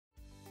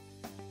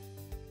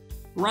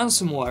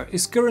Ransomware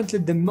is currently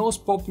the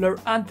most popular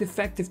and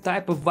effective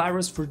type of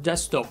virus for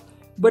desktop,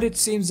 but it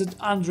seems that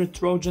Android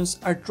Trojans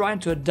are trying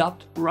to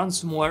adopt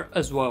ransomware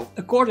as well.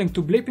 According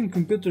to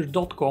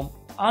bleepingcomputer.com,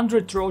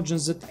 Android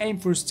Trojans that aim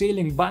for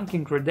stealing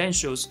banking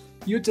credentials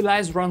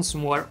utilize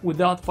ransomware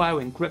without file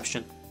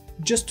encryption,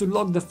 just to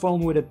lock the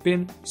phone with a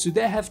pin so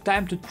they have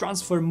time to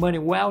transfer money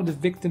while the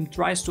victim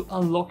tries to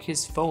unlock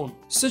his phone.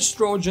 Such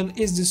Trojan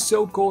is the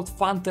so-called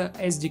Fanta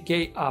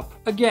SDK app.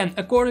 Again,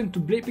 according to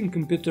Bleeping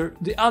Computer,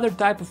 the other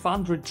type of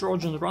Android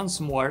Trojan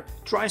ransomware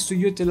tries to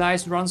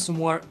utilize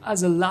ransomware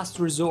as a last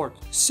resort.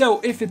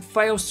 So if it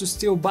fails to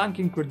steal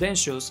banking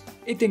credentials,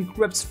 it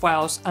encrypts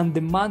files and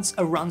demands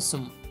a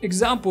ransom.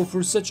 Example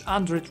for such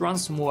Android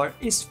ransomware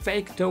is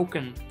Fake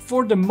Token.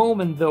 For the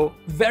moment though,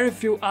 very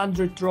few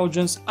Android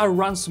Trojans are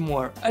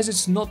ransomware, as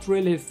it's not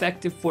really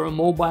effective for a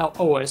mobile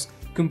OS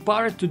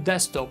compared to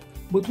desktop,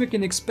 but we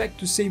can expect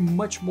to see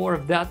much more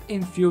of that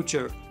in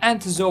future.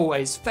 And as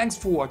always, thanks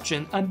for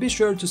watching and be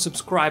sure to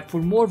subscribe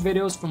for more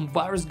videos from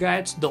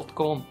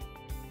virusguides.com.